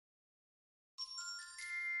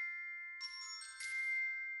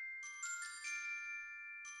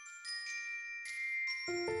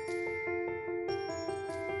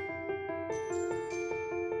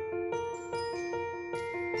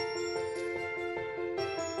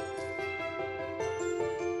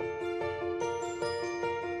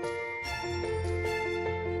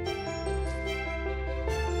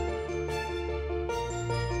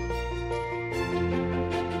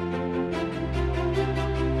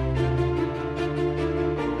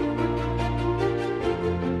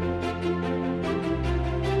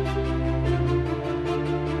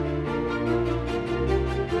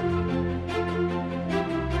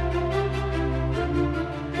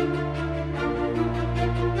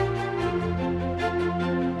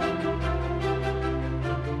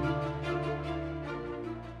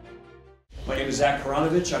Zach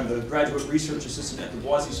Karanovich. I'm the Graduate Research Assistant at the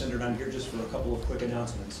Boise Center, and I'm here just for a couple of quick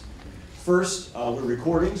announcements. First, we're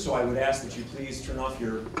recording, so I would ask that you please turn off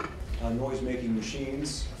your noise-making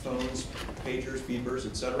machines, phones, pagers, beepers,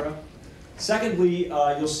 etc. Secondly,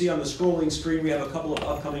 you'll see on the scrolling screen we have a couple of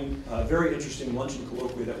upcoming very interesting luncheon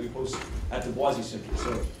colloquia that we host at the Boise Center.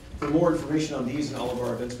 So for more information on these and all of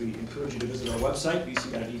our events, we encourage you to visit our website,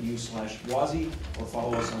 bc.edu/Boise, or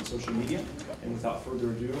follow us on social media. And without further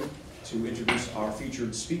ado, to introduce our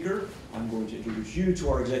featured speaker, I'm going to introduce you to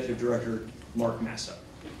our Executive Director, Mark Massa.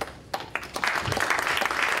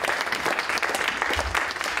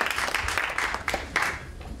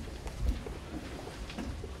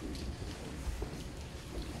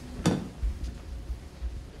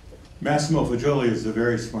 Massimo Faggioli is a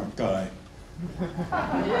very smart guy.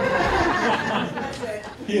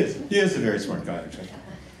 He is a very smart guy, actually.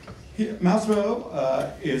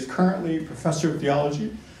 Massimo is currently professor of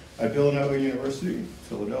theology at Villanova University,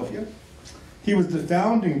 Philadelphia. He was the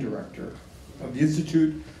founding director of the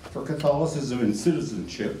Institute for Catholicism and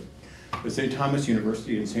Citizenship at St. Thomas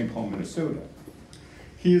University in St. Paul, Minnesota.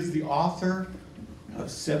 He is the author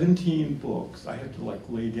of 17 books. I have to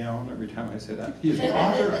lay down every time I say that. He is the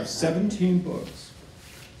author of 17 books,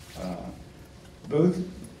 both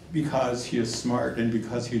because he is smart and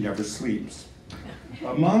because he never sleeps.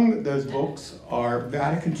 Among those books are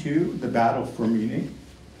Vatican II, The Battle for Meaning,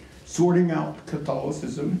 Sorting Out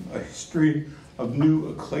Catholicism, A History of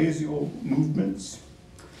New Ecclesial Movements,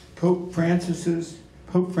 Pope Francis,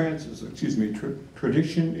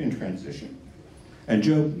 Tradition in Transition, and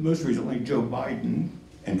most recently, Joe Biden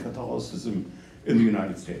and Catholicism in the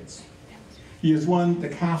United States. He has won the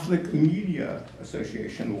Catholic Media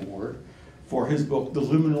Association Award for his book, The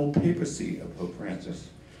Liminal Papacy of Pope Francis,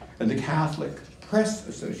 and the Catholic Press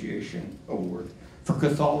Association Award for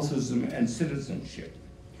Catholicism and Citizenship.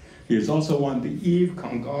 He has also won the Yves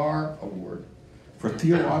Congar Award for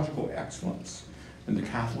Theological Excellence and the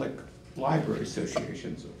Catholic Library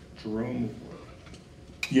Association's Jerome Award.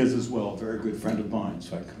 He is as well a very good friend of mine,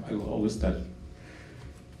 so I will list that.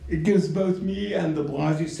 It gives both me and the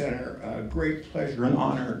Boise Center a great pleasure and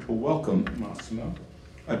honor to welcome Massimo,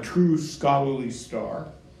 a true scholarly star,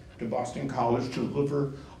 to Boston College to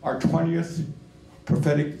deliver our 20th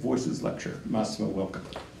Prophetic Voices Lecture. Massimo, welcome.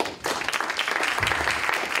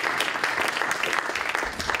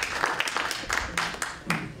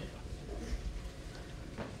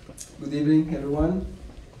 Good evening, everyone.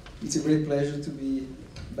 It's a great pleasure to be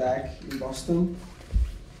back in Boston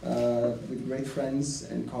with great friends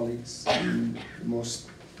and colleagues in the most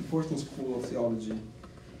important school of theology in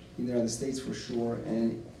the United States for sure,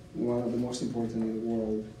 and one of the most important in the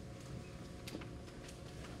world.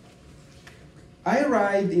 I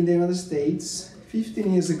arrived in the United States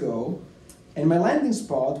 15 years ago, and my landing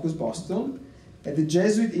spot was Boston at the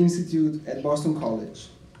Jesuit Institute at Boston College.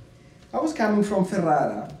 I was coming from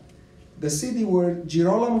Ferrara, the city where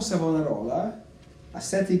Girolamo Savonarola,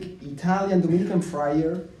 ascetic Italian Dominican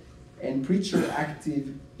friar and preacher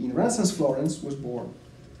active in Renaissance Florence, was born.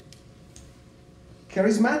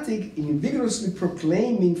 Charismatic in vigorously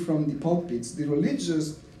proclaiming from the pulpits the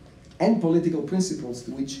religious and political principles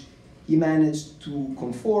to which he managed to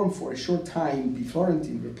conform for a short time the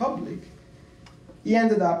Florentine Republic, he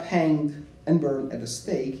ended up hanged and burned at the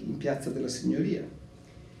stake in Piazza della Signoria.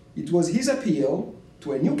 It was his appeal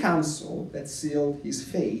to a new council that sealed his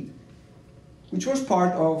fate, which was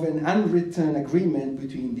part of an unwritten agreement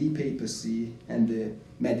between the papacy and the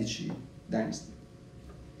Medici dynasty.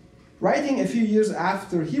 Writing a few years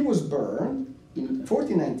after he was burned, in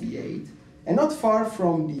 1498, and not far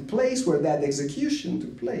from the place where that execution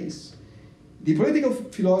took place, the political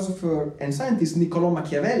philosopher and scientist Niccolò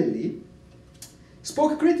Machiavelli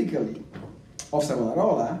spoke critically of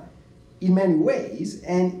Savonarola in many ways,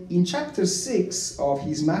 and in chapter 6 of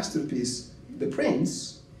his masterpiece, The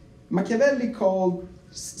Prince, Machiavelli called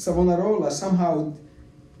Savonarola somehow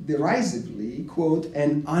derisively, quote,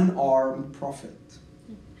 an unarmed prophet.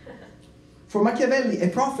 For Machiavelli, a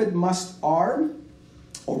prophet must arm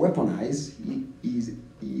or weaponize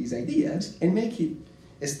his ideas and make it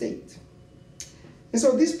a state. And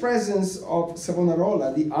so this presence of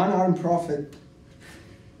Savonarola, the unarmed prophet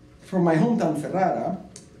from my hometown Ferrara,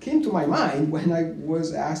 came to my mind when I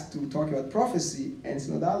was asked to talk about prophecy and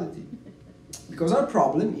synodality. Because our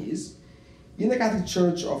problem is, in the Catholic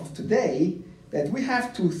Church of today, that we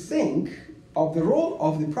have to think of the role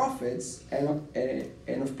of the prophets and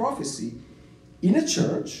of prophecy in a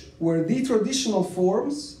church where the traditional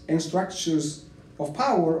forms and structures of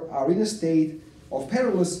power are in a state of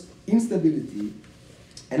perilous instability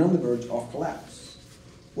and on the verge of collapse,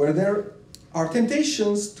 where there are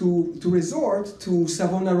temptations to resort to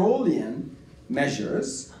Savonarolian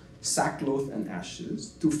measures, sackcloth and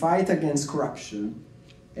ashes, to fight against corruption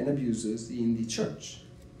and abuses in the church.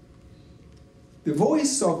 The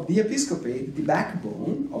voice of the episcopate, the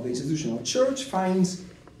backbone of the institutional church, finds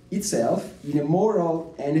itself in a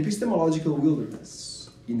moral and epistemological wilderness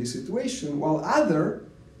in this situation, while other,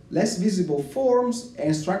 less visible forms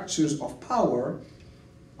and structures of power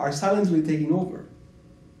are silently taking over.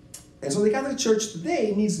 And so the Catholic Church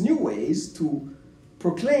today needs new ways to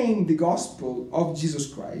proclaim the gospel of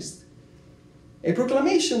Jesus Christ, a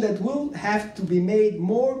proclamation that will have to be made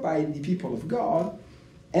more by the people of God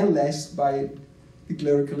and less by the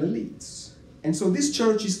clerical elites. And so this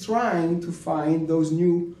church is trying to find those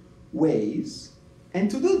new ways, and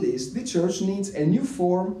to do this, the church needs a new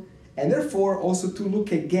form, and therefore also to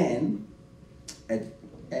look again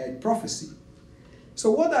at prophecy.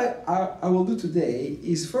 So what I will do today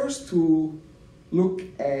is first to look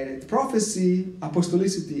at prophecy,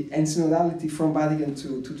 apostolicity, and synodality from Vatican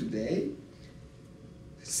II to today.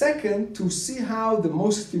 Second, to see how the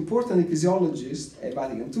most important ecclesiologist at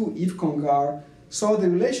Vatican II, Yves Congar, saw the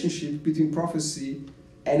relationship between prophecy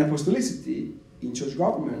and apostolicity in church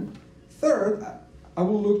government. Third, I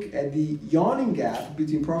will look at the yawning gap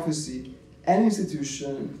between prophecy and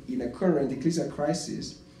institution in a current ecclesial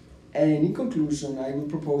crisis. And in conclusion, I will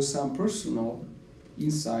propose some personal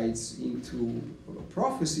insights into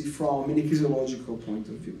prophecy from an ecclesiological point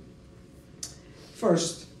of view.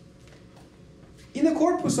 First, in the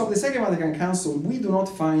corpus of the Second Vatican Council, we do not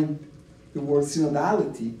find the word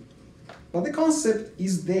synodality, but the concept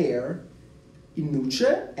is there in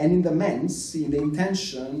nuce and in the mens, in the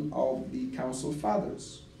intention of the Council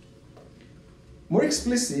Fathers. More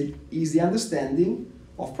explicit is the understanding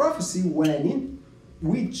of prophecy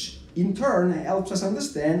which in turn helps us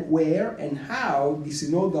understand where and how the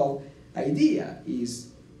synodal idea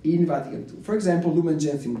is in Vatican II. For example, Lumen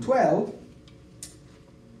Gentium 12,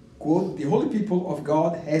 quote, the holy people of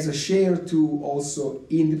God has a share too also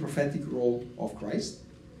in the prophetic role of Christ.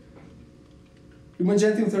 Lumen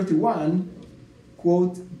Gentium 31,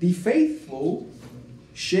 quote, the faithful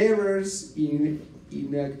sharers in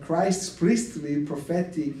Christ's priestly,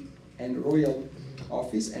 prophetic, and royal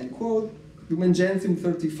office, end quote. Lumen Gentium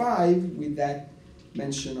 35, with that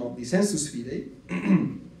mention of the sensus fidei,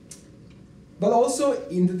 but also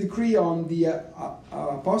in the decree on the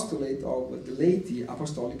apostolate of the laity,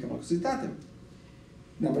 apostolic and apostolicitatem.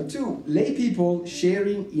 Number 2, lay people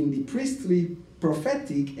sharing in the priestly,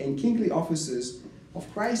 prophetic, and kingly offices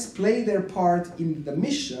of Christ play their part in the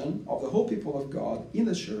mission of the whole people of God in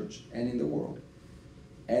the church and in the world.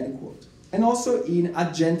 End quote. And also in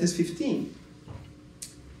Ad Gentes 15.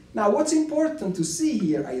 Now, what's important to see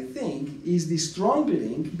here, I think, is the strong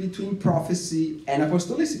link between prophecy and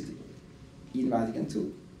apostolicity in Vatican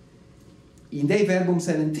II. In Dei Verbum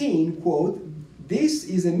 17, quote, this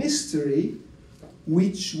is a mystery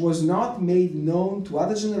which was not made known to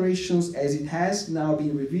other generations as it has now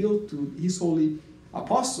been revealed to his holy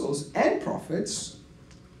apostles and prophets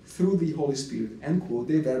through the Holy Spirit, end quote,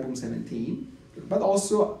 Dei Verbum 17. But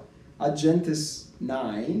also Ad Gentes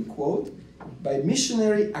 9, quote, by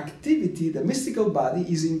missionary activity, the mystical body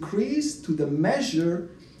is increased to the measure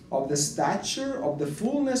of the stature of the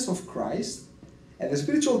fullness of Christ, and the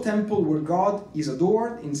spiritual temple where God is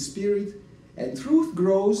adored in spirit, and truth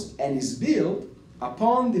grows and is built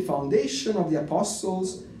upon the foundation of the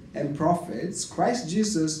apostles and prophets, Christ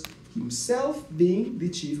Jesus himself being the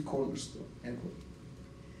chief cornerstone. End quote.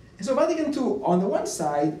 And so Vatican II, on the one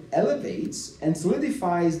side, elevates and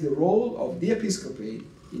solidifies the role of the episcopate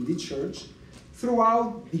in the church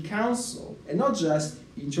throughout the council, and not just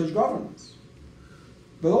in church governance,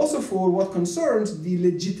 but also for what concerns the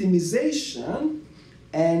legitimization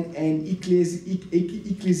and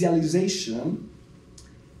ecclesialization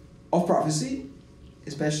of prophecy,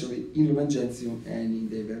 especially in Lumen Gentium and in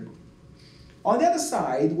Dei Verbum. On the other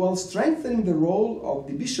side, while strengthening the role of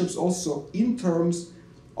the bishops also in terms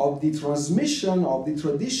of the transmission of the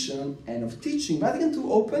tradition and of teaching, Vatican II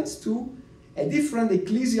opens to a different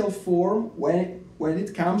ecclesial form when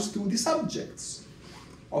it comes to the subjects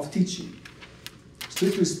of teaching.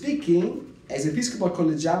 Strictly speaking, as episcopal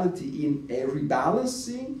collegiality in a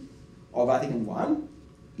rebalancing of Vatican I,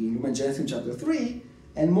 in Lumen Gentium chapter 3,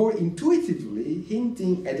 and more intuitively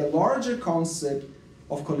hinting at a larger concept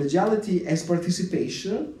of collegiality as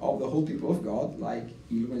participation of the whole people of God, like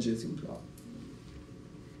in Lumen Gentium 12.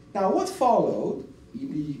 Now, what followed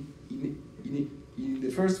in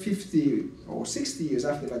the first 50 or 60 years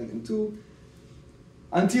after Vatican II,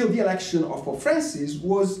 until the election of Pope Francis,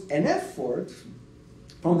 was an effort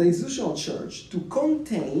from the institutional church to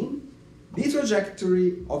contain the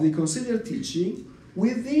trajectory of the conciliar teaching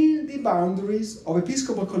within the boundaries of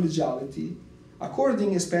episcopal collegiality,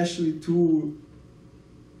 according especially to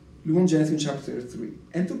Lumen Gentium chapter 3,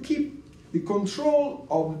 and to keep the control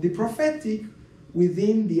of the prophetic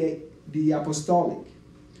within the apostolic,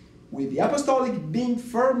 with the apostolic being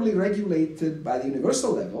firmly regulated by the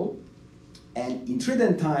universal level and in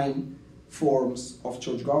tridentine forms of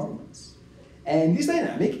church governments. And this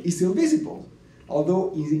dynamic is still visible,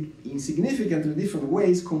 although in significantly different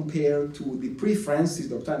ways compared to the pre-Francis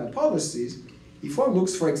doctrinal policies, if one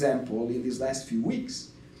looks, for example, in these last few weeks,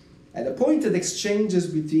 at the pointed exchanges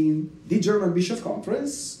between the German Bishop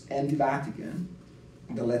Conference and the Vatican,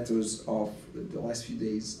 the letters of the last few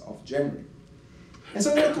days of January. And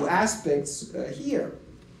so there are two aspects here.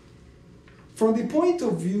 From the point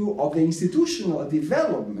of view of the institutional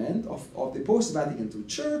development of the post-Vatican II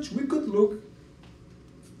Church, we could look,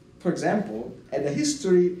 for example, at the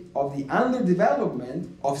history of the underdevelopment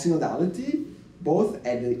of synodality, both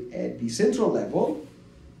at the central level,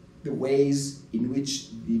 the ways in which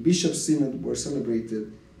the Bishop Synod were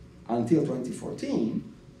celebrated until 2014,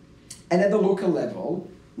 and at the local level,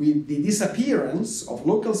 with the disappearance of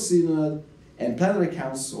local synod and plenary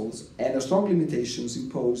councils and the strong limitations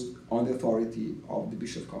imposed on the authority of the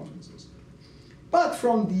bishop conferences. But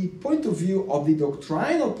from the point of view of the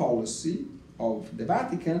doctrinal policy of the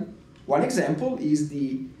Vatican, one example is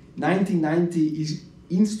the 1990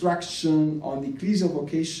 instruction on the ecclesial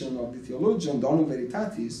vocation of the theologian Donum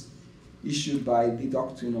Veritatis, issued by the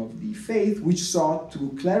Doctrine of the Faith, which sought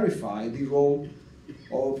to clarify the role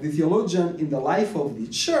of the theologian in the life of the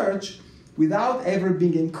church without ever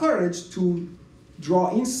being encouraged to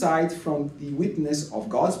draw insight from the witness of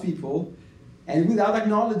God's people and without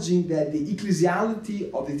acknowledging that the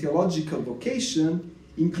ecclesiality of the theological vocation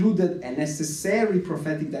included a necessary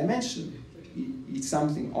prophetic dimension. It's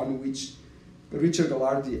something on which Richard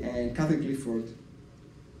Gallardi and Catherine Clifford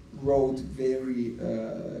wrote very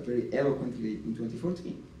eloquently in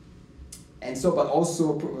 2014. And so, but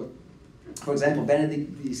also, for example,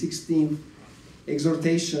 Benedict XVI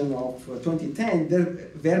exhortation of 2010,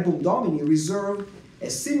 Verbum Domini reserved a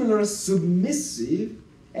similar submissive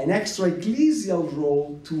and extra ecclesial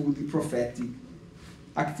role to the prophetic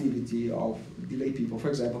activity of the lay people, for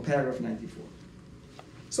example, paragraph 94.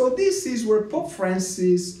 So this is where Pope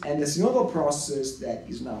Francis and the synodal process that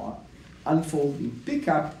is now unfolding pick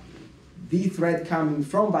up the thread coming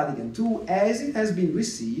from Vatican II as it has been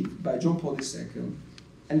received by John Paul II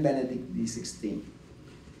and Benedict XVI.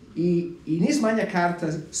 In his Magna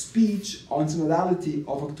Carta speech on synodality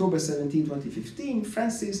of October 17, 2015,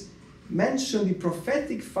 Francis mentioned the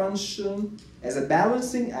prophetic function as a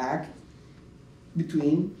balancing act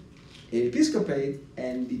between episcopate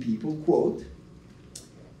and the people. Quote,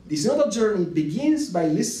 "The synodal journey begins by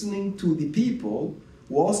listening to the people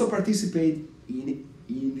who also participate in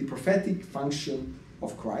the prophetic function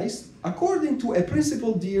of Christ, according to a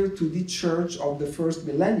principle dear to the church of the first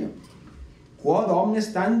millennium. Quod omnes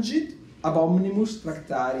tangit, ab omnibus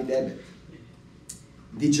tractari debet."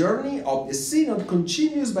 The journey of the synod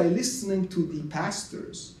continues by listening to the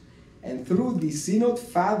pastors, and through the synod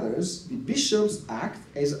fathers, the bishops act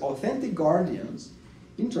as authentic guardians,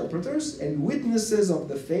 interpreters, and witnesses of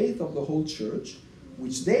the faith of the whole church,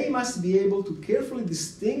 which they must be able to carefully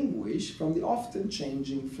distinguish from the often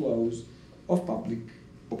changing flows of public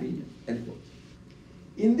opinion. End quote.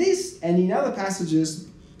 In this and in other passages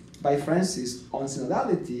by Francis on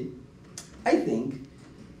synodality, I think,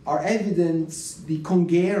 are evidence the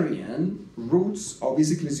Congarian roots of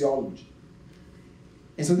his ecclesiology.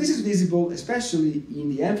 And so this is visible especially in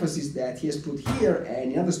the emphasis that he has put here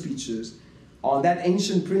and in other speeches on that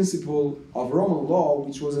ancient principle of Roman law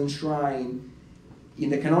which was enshrined in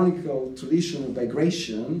the canonical tradition of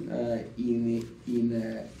Bagration in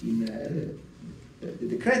the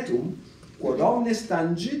Decretum, quod omnes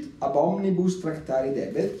tangit, ab omnibus tractari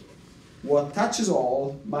debet, what touches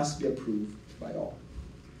all must be approved by all.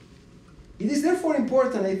 It is therefore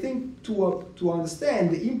important, I think, to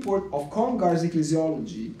understand the import of Congar's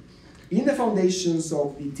ecclesiology in the foundations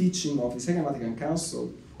of the teaching of the Second Vatican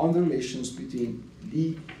Council on the relations between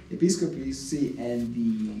the episcopacy and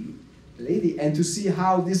the laity, and to see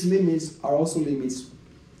how these limits are also limits,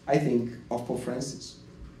 I think, of Pope Francis.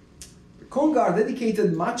 Congar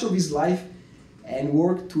dedicated much of his life and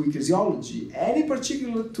work to ecclesiology, and in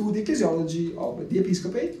particular to the ecclesiology of the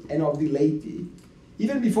episcopate and of the laity,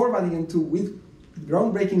 even before Vatican II, with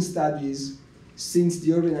groundbreaking studies since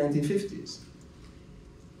the early 1950s.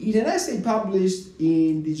 In an essay published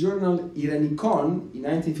in the journal Irenicon in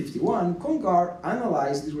 1951, Congar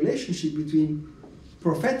analyzed the relationship between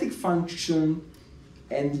prophetic function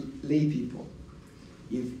and lay people.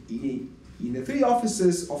 In the three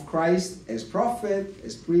offices of Christ as prophet,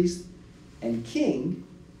 as priest, and king,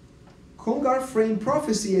 Congar framed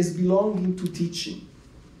prophecy as belonging to teaching.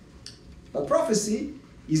 But prophecy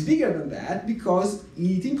is bigger than that because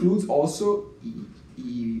it includes also,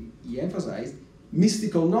 he emphasized,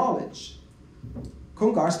 mystical knowledge.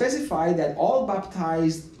 Congar specified that all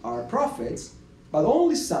baptized are prophets, but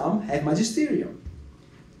only some have magisterium.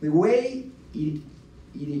 The way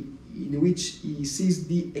in which he sees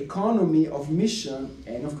the economy of mission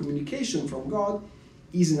and of communication from God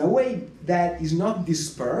is in a way that is not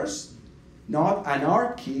dispersed, not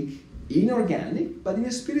anarchic, inorganic, but in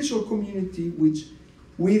a spiritual community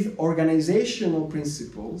with organizational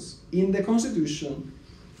principles in the constitution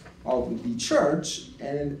of the church,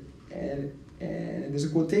 and there's a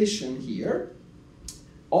quotation here,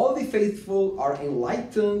 all the faithful are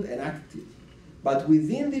enlightened and active, but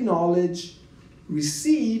within the knowledge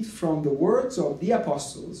received from the words of the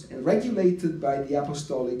apostles and regulated by the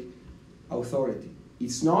apostolic authority.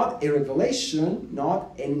 It's not a revelation,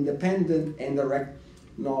 not an independent and direct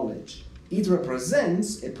knowledge. It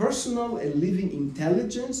represents a personal and living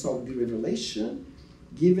intelligence of the revelation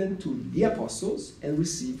given to the apostles and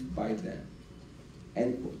received by them.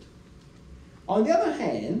 End quote. On the other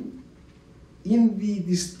hand, in the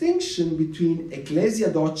distinction between ecclesia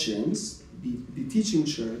docens, the teaching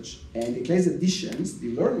church, and ecclesia discens, the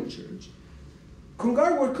learning church,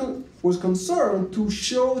 Congar was concerned to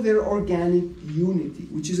show their organic unity,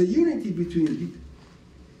 which is a unity between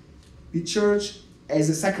the church as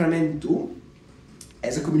a sacramentum,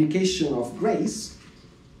 as a communication of grace,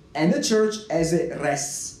 and the church as a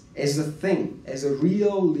res, as a thing, as a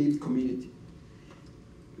real lived community.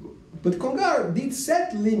 But Congar did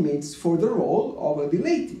set limits for the role of the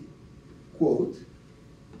laity. Quote,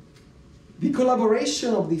 the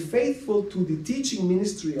collaboration of the faithful to the teaching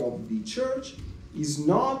ministry of the church is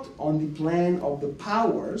not on the plan of the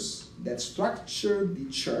powers that structure the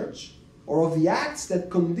church or of the acts that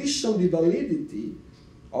condition the validity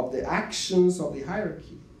of the actions of the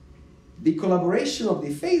hierarchy. The collaboration of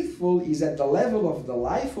the faithful is at the level of the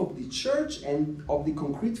life of the church and of the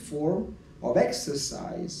concrete form of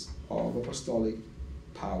exercise of apostolic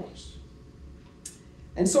powers.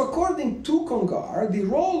 And so according to Congar, the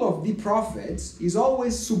role of the prophets is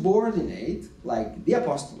always subordinate, like the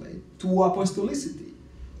apostolate, to apostolicity,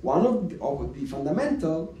 one of the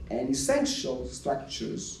fundamental and essential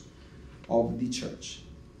structures of the church.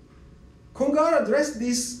 Congar addressed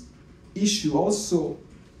this issue also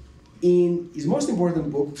in his most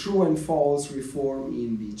important book, True and False Reform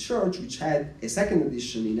in the Church, which had a second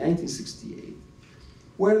edition in 1968,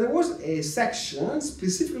 where there was a section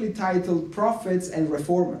specifically titled Prophets and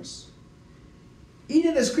Reformers. In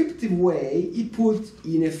a descriptive way, he put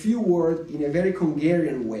in a few words, in a very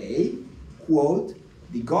Congarian way, quote,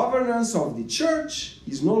 the governance of the church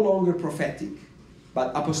is no longer prophetic,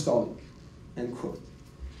 but apostolic, end quote.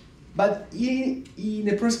 But in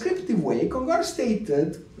a prescriptive way, Congar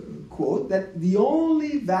stated, quote, that the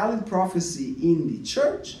only valid prophecy in the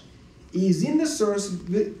church is in the service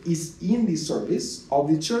of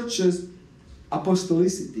the church's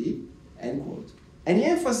apostolicity, end quote. And he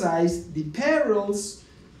emphasized the perils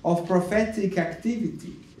of prophetic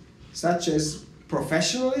activity, such as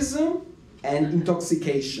professionalism and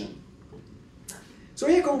intoxication. So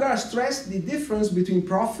here Congar stressed the difference between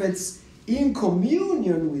prophets in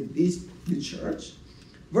communion with the church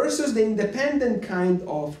versus the independent kind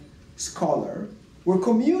of scholar, where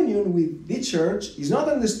communion with the church is not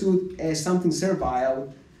understood as something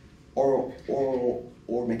servile or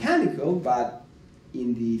mechanical, but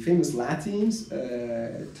in the famous Latin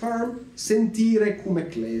term, sentire cum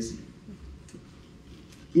ecclesia.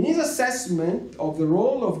 In his assessment of the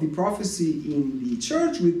role of the prophecy in the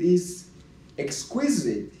church with his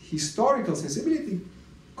exquisite historical sensibility,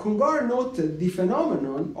 Congar noted the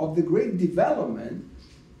phenomenon of the great development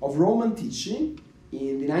of Roman teaching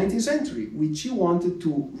in the 19th century, which he wanted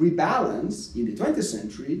to rebalance in the 20th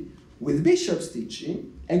century with bishops'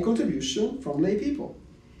 teaching and contribution from lay people.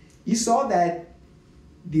 He saw that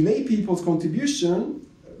the lay people's contribution,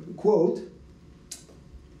 quote,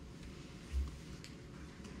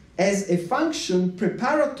 as a function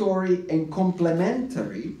preparatory and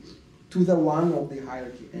complementary to the one of the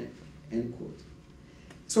hierarchy, end quote.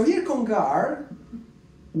 So here Congar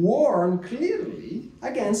warned clearly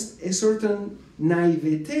against a certain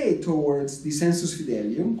naivete towards the sensus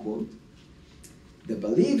fidelium, quote, the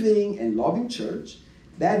believing and loving church,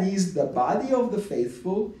 that is, the body of the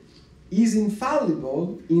faithful, is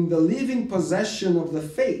infallible in the living possession of the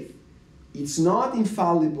faith. It's not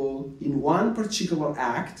infallible in one particular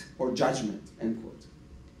act or judgment, end quote.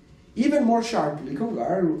 Even more sharply,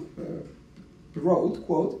 Congar wrote,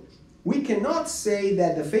 quote, "We cannot say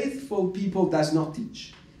that the faithful people does not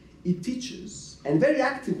teach. It teaches, and very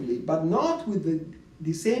actively, but not with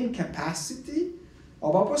the same capacity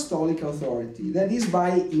of apostolic authority, that is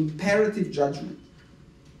by imperative judgment.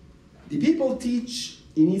 The people teach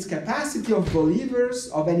in its capacity of believers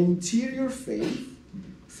of an interior faith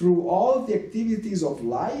through all the activities of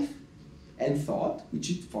life and thought which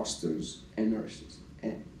it fosters and nourishes."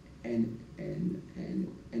 End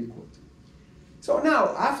quote. So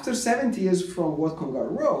now, after 70 years from what Congar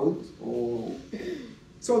wrote,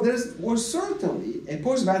 so there was certainly a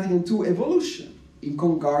post-Vatican II evolution in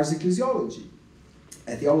Congar's ecclesiology,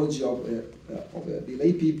 a theology of the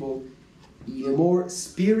lay people in a more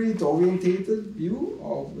spirit-orientated view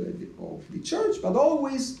of the church, but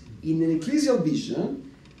always in an ecclesial vision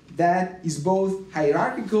that is both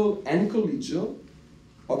hierarchical and collegial,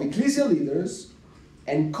 of ecclesial leaders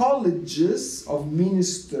and colleges of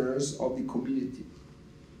ministers of the community.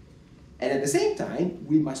 And at the same time,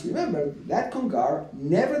 we must remember that Congar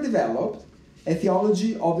never developed a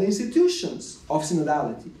theology of the institutions of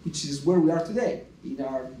synodality, which is where we are today in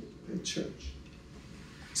our church.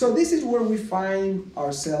 So this is where we find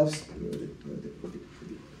ourselves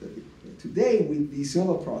today with the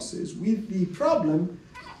synodal process, with the problem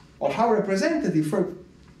of how representative, for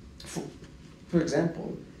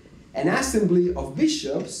example, an assembly of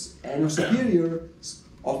bishops and of superiors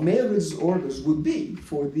of male religious orders would be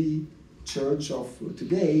for the church of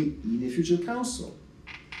today in a future council.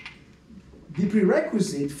 The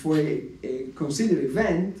prerequisite for a considered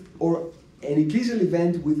event or an ecclesial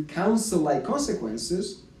event with council-like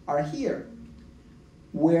consequences are here,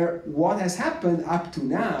 where what has happened up to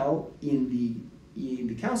now in the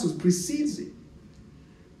councils precedes it.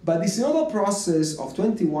 But the synodal process of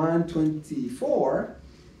 21-24,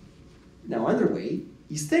 now underway,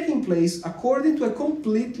 is taking place according to a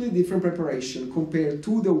completely different preparation compared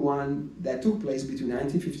to the one that took place between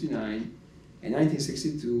 1959 and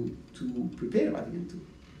 1962 to prepare Vatican II.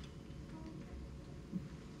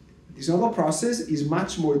 The synodal process is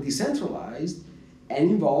much more decentralized and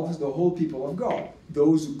involves the whole people of God,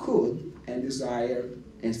 those who could and desire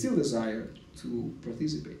and still desire to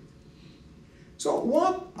participate. So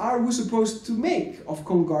what are we supposed to make of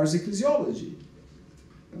Congar's ecclesiology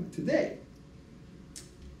today?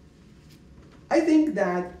 I think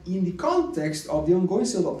that in the context of the ongoing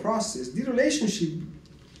synodal process, the relationship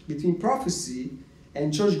between prophecy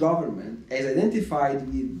and church government, as identified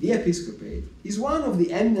with the episcopate, is one of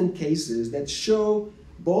the eminent cases that show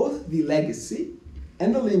both the legacy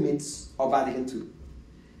and the limits of Vatican II.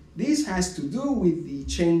 This has to do with the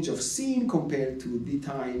change of scene compared to the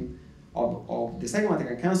time of the Second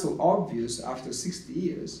Vatican Council, obvious after 60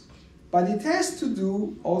 years, but it has to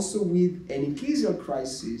do also with an ecclesial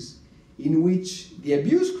crisis in which the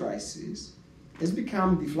abuse crisis has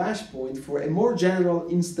become the flashpoint for a more general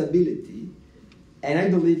instability and, I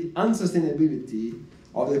believe, unsustainability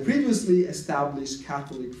of the previously established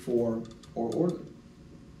Catholic form or order.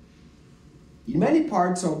 In many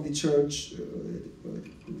parts of the church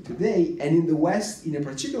today, and in the West in a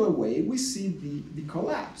particular way, we see the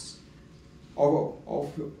collapse of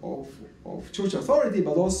church authority,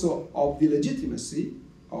 but also of the legitimacy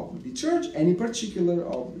of the church, and in particular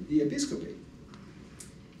of the episcopate.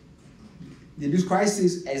 The abuse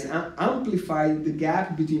crisis has amplified the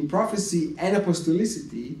gap between prophecy and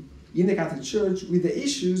apostolicity in the Catholic Church with the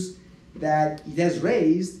issues that it has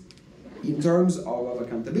raised in terms of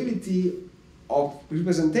accountability, of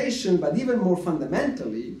representation, but even more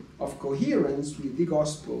fundamentally, of coherence with the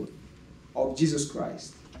gospel of Jesus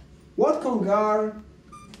Christ. What Congar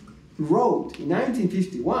wrote in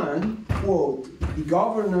 1951, quote, "The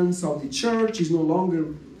governance of the church is no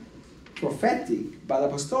longer prophetic but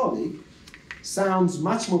apostolic," sounds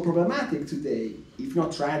much more problematic today, if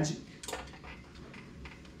not tragic.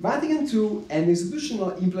 Vatican II and the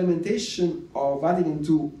institutional implementation of Vatican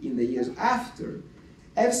II in the years after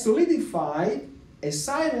have solidified a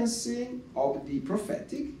silencing of the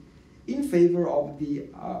prophetic in favor of the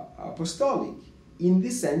apostolic, in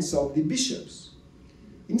the sense of the bishops,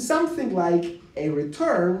 in something like a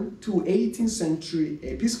return to 18th century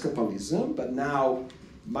episcopalism, but now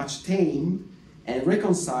much tamed and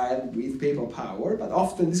reconciled with papal power, but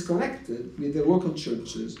often disconnected with the local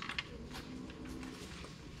churches.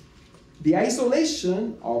 The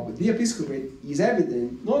isolation of the episcopate is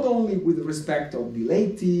evident not only with respect of the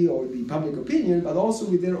laity or the public opinion, but also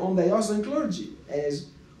with their own diocesan clergy, as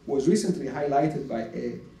was recently highlighted by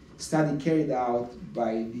a study carried out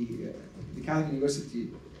by the Catholic University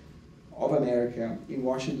of America in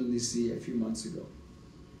Washington, D.C. a few months ago.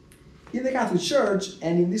 In the Catholic Church,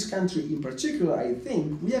 and in this country in particular, I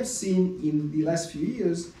think, we have seen in the last few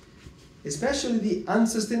years, especially the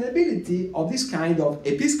unsustainability of this kind of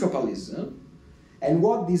episcopalism, and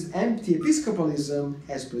what this empty episcopalism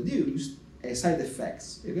has produced as side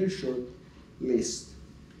effects, a very short list.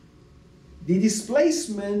 The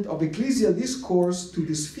displacement of ecclesial discourse to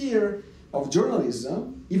the sphere of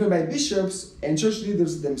journalism, even by bishops and church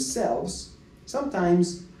leaders themselves,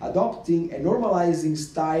 sometimes adopting and normalizing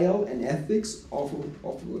style and ethics of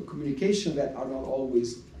communication that are not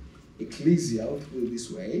always ecclesial, to put it this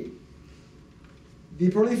way. The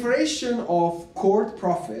proliferation of court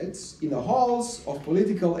prophets in the halls of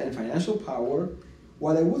political and financial power,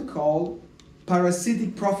 what I would call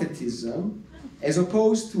parasitic prophetism, as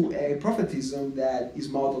opposed to a prophetism that is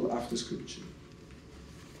modeled after Scripture.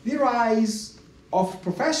 The rise of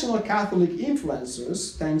professional Catholic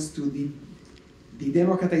influencers, thanks to the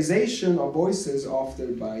democratization of voices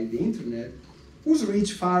offered by the internet, whose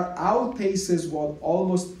reach far outpaces what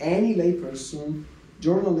almost any layperson,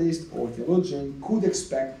 journalist, or theologian could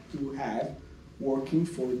expect to have working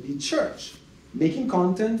for the church, making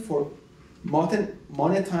content for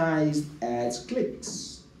monetized ads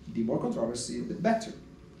clicks. The more controversy, the better.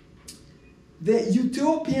 The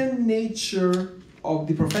utopian nature of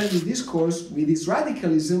the prophetic discourse, with its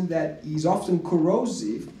radicalism that is often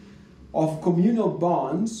corrosive of communal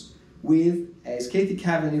bonds with, as Katie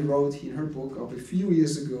Kavanagh wrote in her book of a few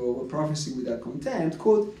years ago, A Prophecy Without Contempt,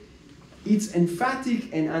 quote, its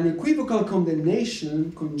emphatic and unequivocal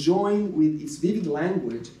condemnation, conjoined with its vivid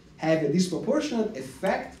language, have a disproportionate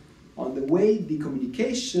effect on the way the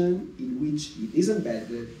communication in which it is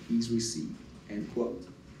embedded is received, end quote.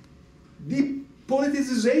 The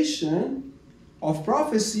politicization of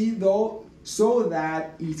prophecy, though, so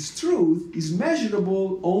that its truth is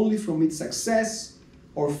measurable only from its success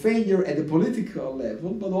or failure at the political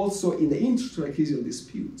level, but also in the intra-ecclesial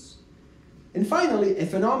disputes. And finally, a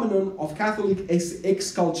phenomenon of Catholic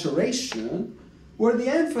exculturation, where the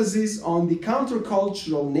emphasis on the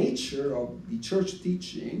countercultural nature of the church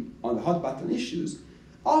teaching on the hot-button issues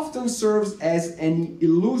often serves as an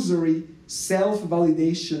illusory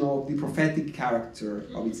self-validation of the prophetic character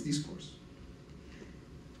of its discourse.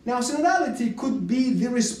 Now, synodality could be the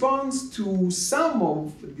response to some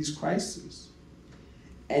of these crises,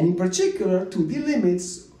 and in particular to the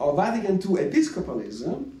limits of Vatican II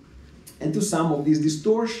episcopalism and to some of these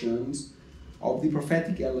distortions of the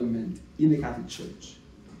prophetic element in the Catholic Church.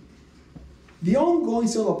 The ongoing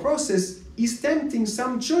synodal process is tempting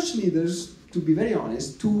some church leaders, to be very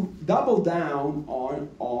honest, to double down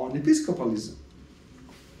on episcopalism.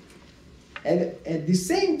 And at the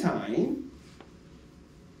same time,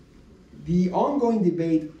 the ongoing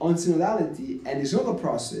debate on synodality and the synodal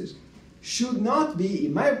process should not be,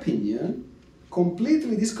 in my opinion,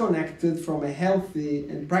 completely disconnected from a healthy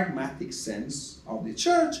and pragmatic sense of the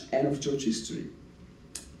church and of church history.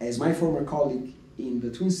 As my former colleague in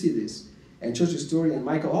the Twin Cities and church historian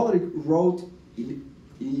Michael Hollerich wrote in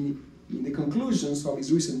the conclusions of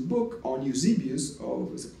his recent book on Eusebius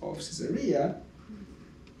of Caesarea,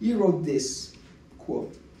 he wrote this,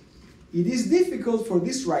 quote, "It is difficult for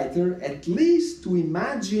this writer at least to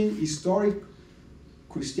imagine historic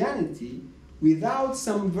Christianity without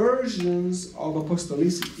some versions of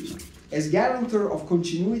apostolicity as guarantor of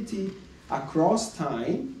continuity across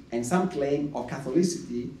time and some claim of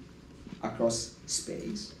Catholicity across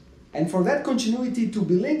space, and for that continuity to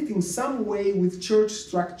be linked in some way with church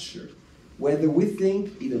structure, whether we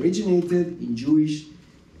think it originated in Jewish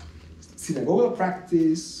synagogal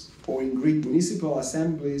practice or in Greek municipal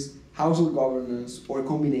assemblies, household governance, or a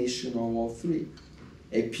combination of all three.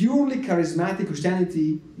 A purely charismatic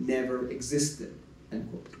Christianity never existed," end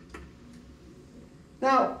quote.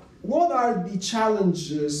 Now, what are the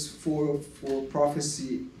challenges for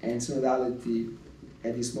prophecy and synodality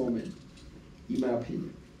at this moment, in my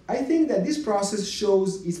opinion? I think that this process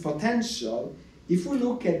shows its potential if we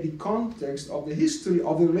look at the context of the history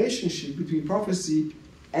of the relationship between prophecy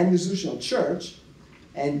and the institutional church,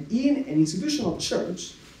 and in an institutional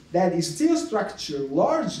church that is still structured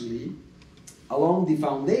largely along the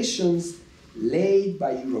foundations laid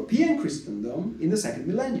by European Christendom in the second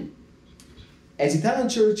millennium. As Italian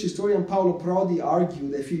church historian Paolo Prodi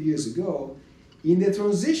argued a few years ago, in the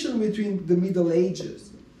transition between the Middle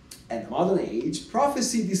Ages and the modern age,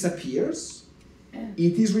 prophecy disappears,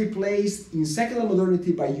 it is replaced in secular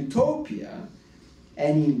modernity by utopia,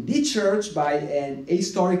 and in the church by an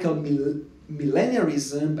ahistorical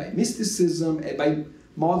millenarism, by mysticism, and by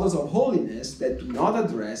models of holiness that do not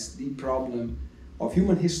address the problem of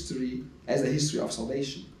human history as a history of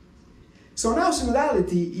salvation. So now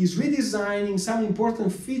synodality is redesigning some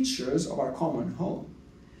important features of our common home.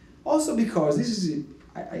 Also because this is,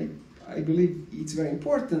 I believe it's very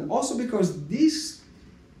important, also because this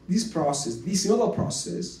process, this synodal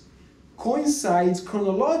process, coincides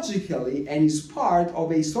chronologically and is part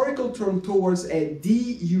of a historical turn towards a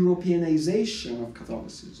de-Europeanization of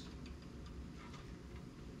Catholicism.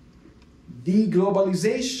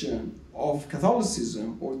 De-globalization of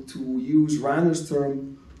Catholicism, or to use Ranner's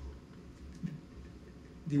term,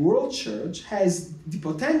 the world church has the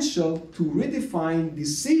potential to redefine the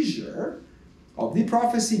seizure of the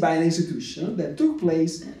prophecy by an institution that took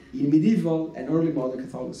place in medieval and early modern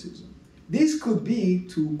Catholicism. This could be,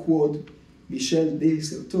 to quote Michel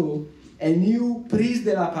Desserteau, a new prise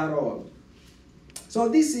de la parole. So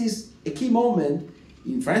this is a key moment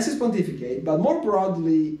in Francis' pontificate, but more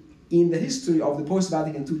broadly in the history of the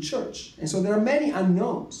post-Vatican II Church. And so there are many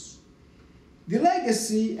unknowns. The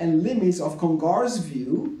legacy and limits of Congar's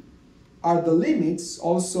view are the limits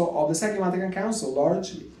also of the Second Vatican Council,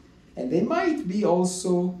 largely. And they might be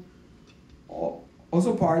also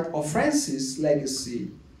part of Francis'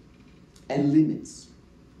 legacy and limits.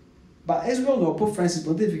 But as we all know, Pope Francis'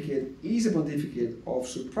 pontificate is a pontificate of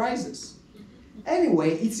surprises.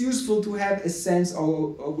 Anyway, it's useful to have a sense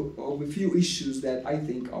of a few issues that I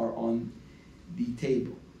think are on the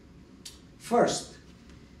table. First,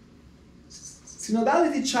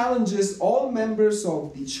 synodality challenges all members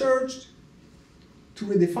of the Church to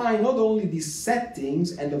redefine not only the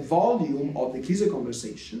settings and the volume of the ecclesial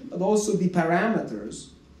conversation, but also the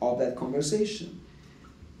parameters of that conversation.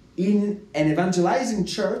 In an evangelizing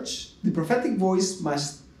church, the prophetic voice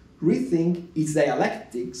must rethink its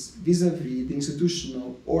dialectics vis-a-vis the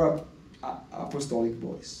institutional or apostolic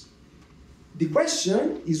voice. The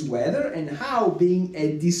question is whether and how being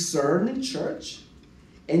a discerning church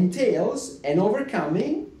entails an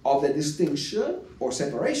overcoming of the distinction or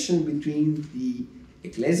separation between the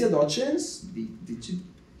ecclesia docens, the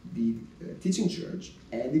teaching church,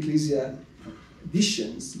 and the ecclesia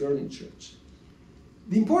discens, learning church.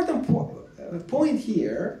 The important point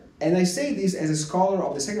here, and I say this as a scholar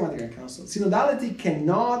of the Second Vatican Council, synodality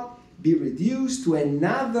cannot be reduced to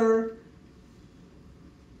another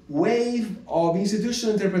wave of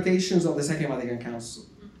institutional interpretations of the Second Vatican Council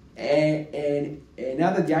and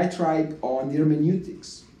another diatribe on the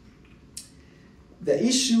hermeneutics. The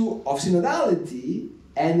issue of synodality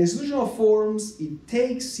and the institutional forms it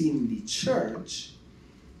takes in the church,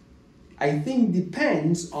 I think,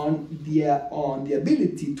 depends on the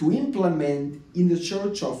ability to implement in the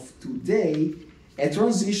church of today a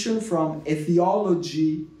transition from a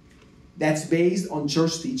theology that's based on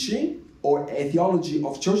church teaching, or a theology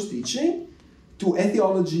of church teaching, to a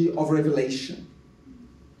theology of revelation.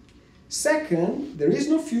 Second, there is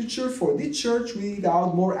no future for the church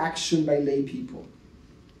without more action by lay people.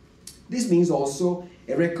 This means also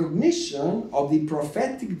a recognition of the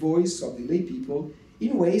prophetic voice of the lay people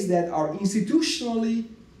in ways that are institutionally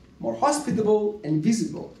more hospitable and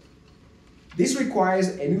visible. This requires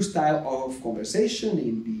a new style of conversation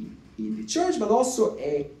in the church, but also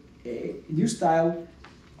a new style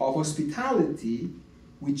of hospitality,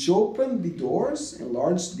 which open the doors,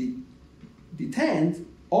 enlarge the tent,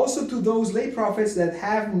 also to those lay prophets that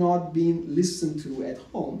have not been listened to at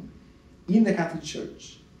home in the Catholic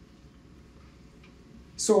Church.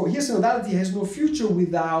 So here synodality has no future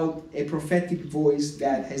without a prophetic voice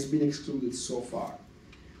that has been excluded so far.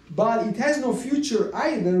 But it has no future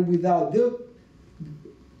either without the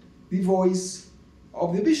voice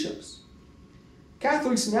of the bishops.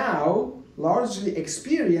 Catholics now largely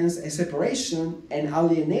experience a separation and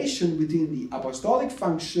alienation between the apostolic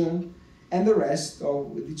function and the rest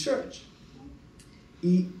of the church.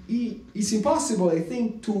 It's impossible, I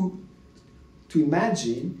think, to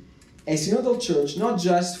imagine a synodal church, not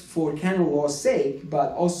just for canon law's sake,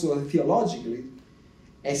 but also theologically,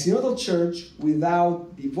 a synodal church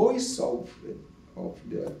without the voice of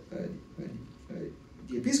the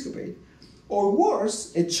episcopate, or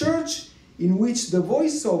worse, a church in which the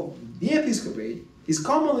voice of the episcopate is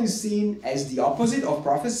commonly seen as the opposite of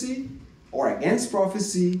prophecy, or against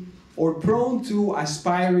prophecy, or prone to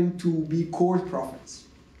aspiring to be court prophets.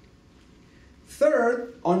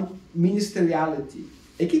 Third, on ministeriality.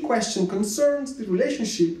 A key question concerns the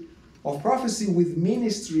relationship of prophecy with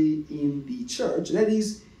ministry in the church. That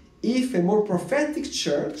is, if a more prophetic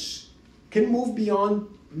church can move beyond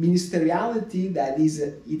ministeriality that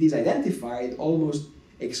it is identified almost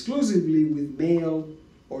exclusively with male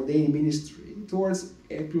ordained ministry towards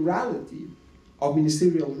a plurality of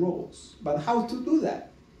ministerial roles. But how to do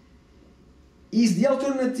that? Is the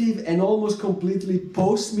alternative an almost completely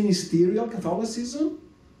post-ministerial Catholicism?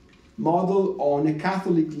 model on a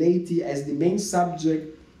Catholic laity as the main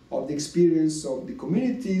subject of the experience of the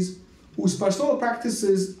communities whose pastoral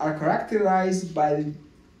practices are characterized by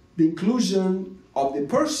the inclusion of the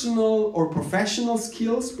personal or professional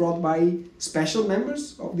skills brought by special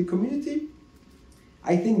members of the community.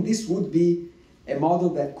 I think this would be a model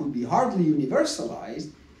that could be hardly universalized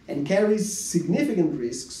and carries significant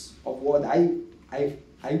risks of what I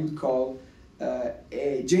would call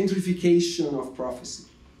a gentrification of prophecy.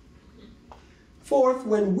 Fourth,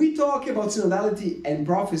 when we talk about synodality and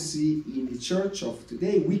prophecy in the church of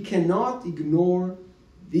today, we cannot ignore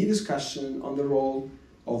the discussion on the role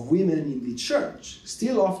of women in the church,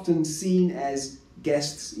 still often seen as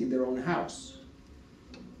guests in their own house.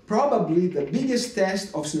 Probably the biggest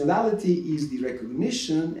test of synodality is the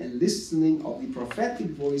recognition and listening of the prophetic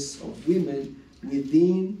voice of women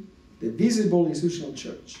within the visible institutional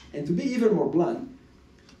church. And to be even more blunt,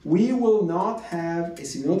 we will not have a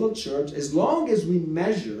synodal church as long as we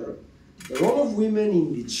measure the role of women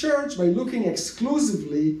in the church by looking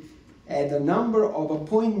exclusively at the number of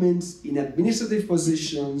appointments in administrative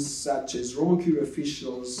positions such as Roman Curia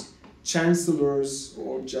officials, chancellors,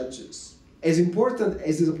 or judges. As important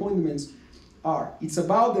as these appointments are, it's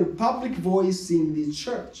about their public voice in the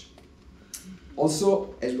church.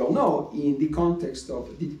 Also, as we all know, in the context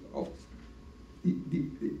of the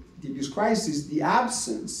abuse crisis, the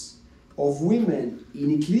absence of women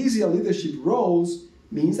in ecclesial leadership roles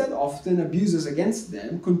means that often abuses against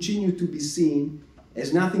them continue to be seen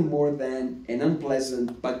as nothing more than an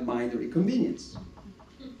unpleasant but minor inconvenience.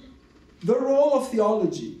 The role of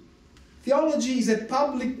theology. Theology is a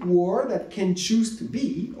public word that can choose to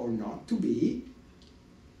be or not to be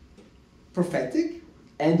prophetic,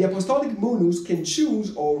 and the apostolic munus can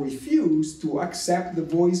choose or refuse to accept the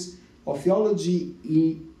voice of theology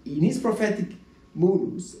in its prophetic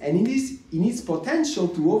munus and in its potential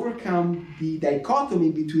to overcome the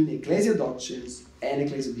dichotomy between ecclesia doctrines and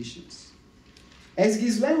ecclesiadicians. As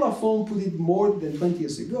Ghislain Lafon put it more than 20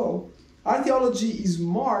 years ago, our theology is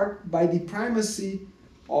marked by the primacy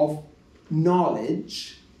of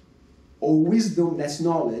knowledge or wisdom that's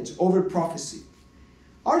knowledge over prophecy.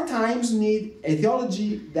 Our times need a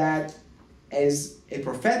theology that has a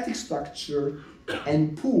prophetic structure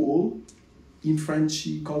and pool, in French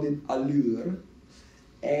he called it allure,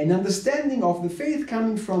 an understanding of the faith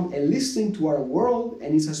coming from a listening to our world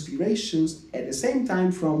and its aspirations, at the same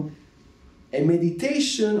time from a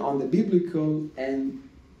meditation on the biblical and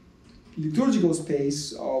liturgical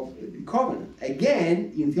space of the covenant.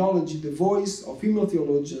 Again, in theology, the voice of female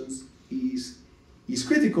theologians is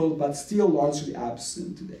critical, but still largely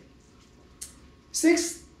absent today.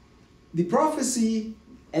 Sixth, the prophecy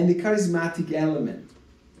and the charismatic element.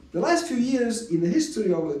 The last few years in the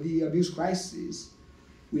history of the abuse crisis,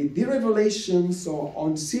 with the revelations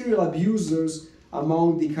on serial abusers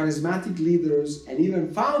among the charismatic leaders and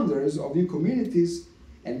even founders of new communities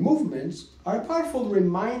and movements, are a powerful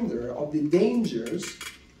reminder of the dangers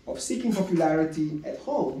of seeking popularity at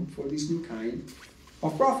home for this new kind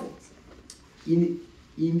of prophet. In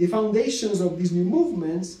the foundations of these new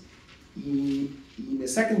movements, in the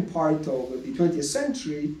second part of the 20th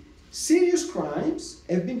century, serious crimes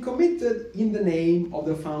have been committed in the name of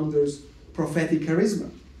the founders' prophetic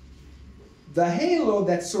charisma. The halo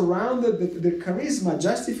that surrounded the charisma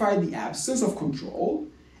justified the absence of control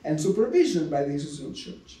and supervision by the institutional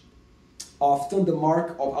church. Often the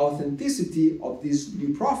mark of authenticity of these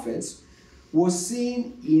new prophets was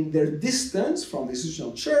seen in their distance from the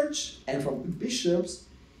institutional church and from the bishops.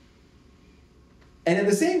 And at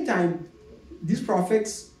the same time, these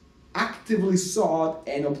prophets actively sought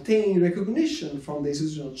and obtained recognition from the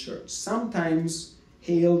institutional church, sometimes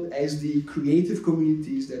hailed as the creative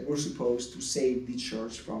communities that were supposed to save the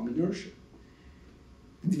church from inertia.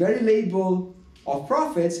 The very label of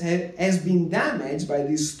prophets has been damaged by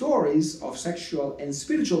these stories of sexual and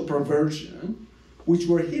spiritual perversion, which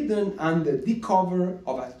were hidden under the cover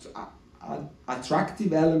of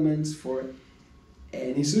attractive elements for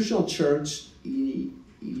an institutional church in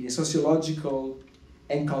a sociological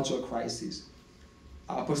and cultural crisis.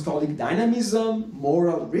 Apostolic dynamism,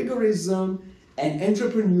 moral rigorism, and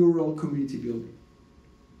entrepreneurial community building.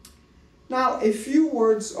 Now, a few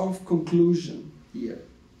words of conclusion here.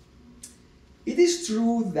 It is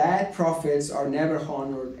true that prophets are never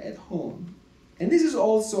honored at home, and this is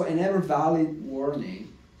also an ever valid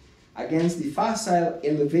warning against the facile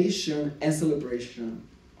elevation and celebration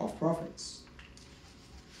of prophets.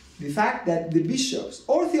 The fact that the bishops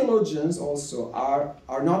or theologians also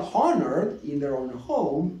are not honored in their own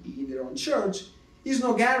home, in their own church, is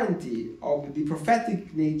no guarantee of the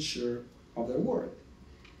prophetic nature of their work.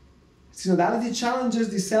 Synodality challenges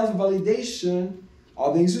the self-validation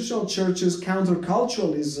of the institutional church's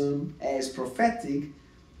counterculturalism as prophetic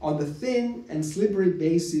on the thin and slippery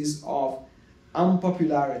basis of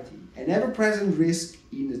unpopularity, an ever-present risk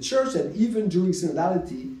in the church that even during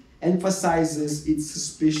synodality emphasizes its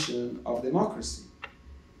suspicion of democracy.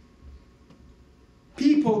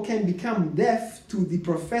 People can become deaf to the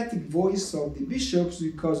prophetic voice of the bishops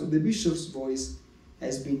because the bishop's voice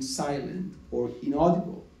has been silent or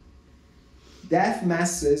inaudible. Deaf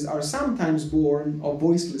masses are sometimes born of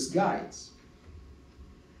voiceless guides.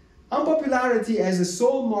 Unpopularity as a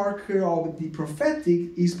sole marker of the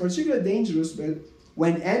prophetic is particularly dangerous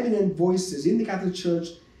when eminent voices in the Catholic Church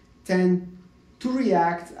tend to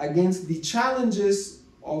react against the challenges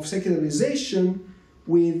of secularization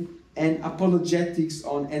with an apologetics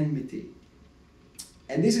on enmity.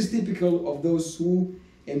 And this is typical of those who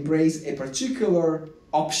embrace a particular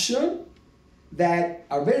option that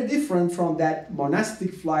are very different from that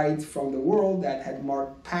monastic flight from the world that had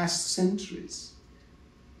marked past centuries.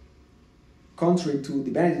 Contrary to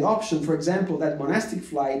the Benedict option, for example, that monastic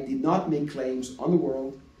flight did not make claims on the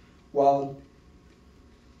world, while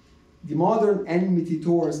the modern enmity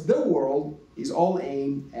towards the world is all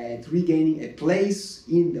aimed at regaining a place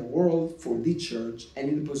in the world for the church and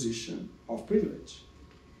in a position of privilege.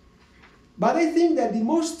 But I think that the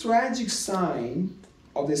most tragic sign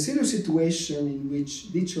of the serious situation in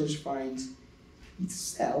which the church finds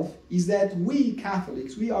itself is that we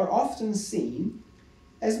Catholics, we are often seen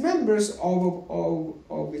as members of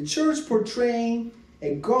a church portraying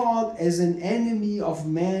a God as an enemy of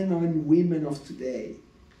men and women of today,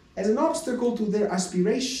 as an obstacle to their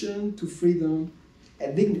aspiration to freedom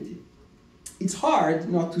and dignity. It's hard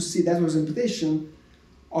not to see that representation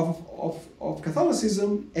of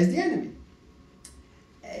Catholicism as the enemy.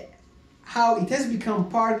 How it has become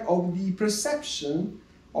part of the perception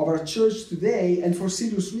of our church today, and for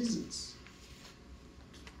serious reasons.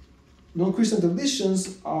 Non-Christian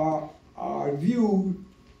traditions are viewed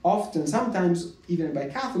often, sometimes even by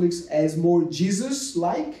Catholics, as more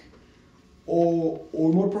Jesus-like or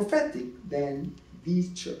more prophetic than the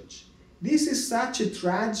church. This is such a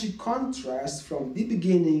tragic contrast from the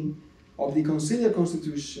beginning of the Conciliar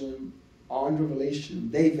Constitution on Revelation,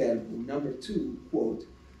 Dei Verbum, number 2, quote,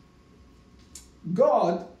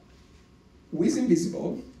 God, who is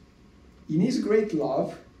invisible, in his great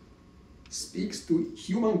love, speaks to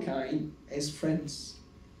humankind as friends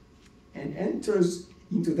and enters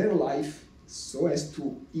into their life so as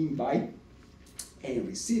to invite and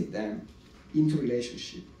receive them into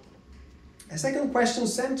relationship. A second question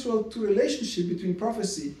central to relationship between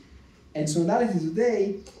prophecy and synodality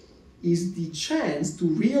today is the chance to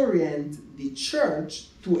reorient the church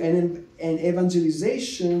to an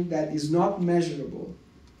evangelization that is not measurable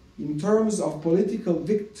in terms of political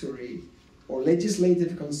victory or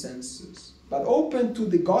legislative consensus, but open to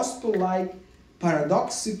the gospel-like,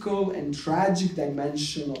 paradoxical and tragic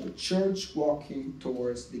dimension of the church walking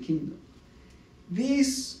towards the kingdom.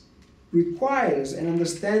 This requires an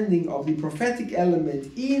understanding of the prophetic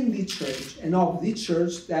element in the church and of the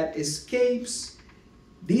church that escapes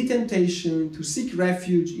the temptation to seek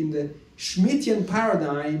refuge in the Schmittian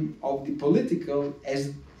paradigm of the political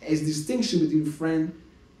as distinction between friend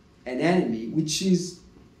and enemy, which is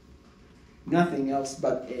nothing else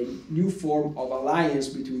but a new form of alliance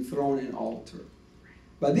between throne and altar.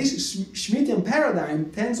 But this Schmittian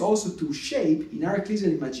paradigm tends also to shape, in our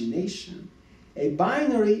ecclesial imagination, a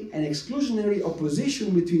binary and exclusionary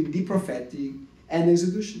opposition between the prophetic and the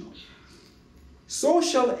institutional.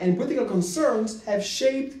 Social and political concerns have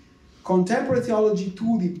shaped contemporary theology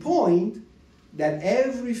to the point that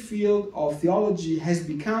every field of theology has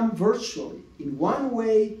become virtually, in one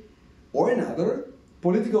way or another,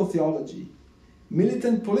 political theology.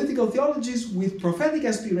 Militant political theologies with prophetic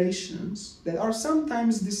aspirations that are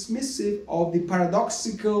sometimes dismissive of the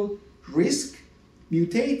paradoxical risk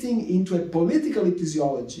mutating into a political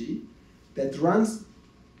ecclesiology that runs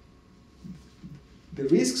the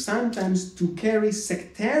risk sometimes to carry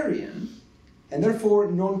sectarian and therefore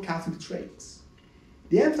non-Catholic traits.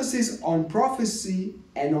 The emphasis on prophecy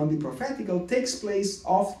and on the prophetical takes place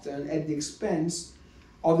often at the expense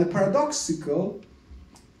of the paradoxical,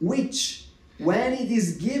 which, when it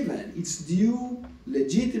is given its due,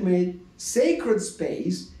 legitimate, sacred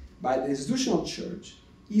space by the institutional church,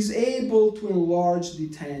 is able to enlarge the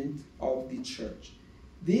tent of the church.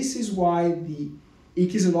 This is why the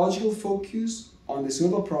ecclesiological focus on the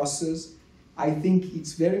synodal process, I think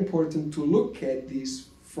it's very important to look at this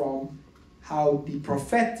from how the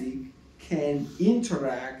prophetic can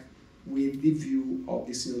interact with the view of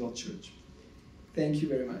the synodal church. Thank you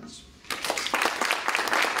very much.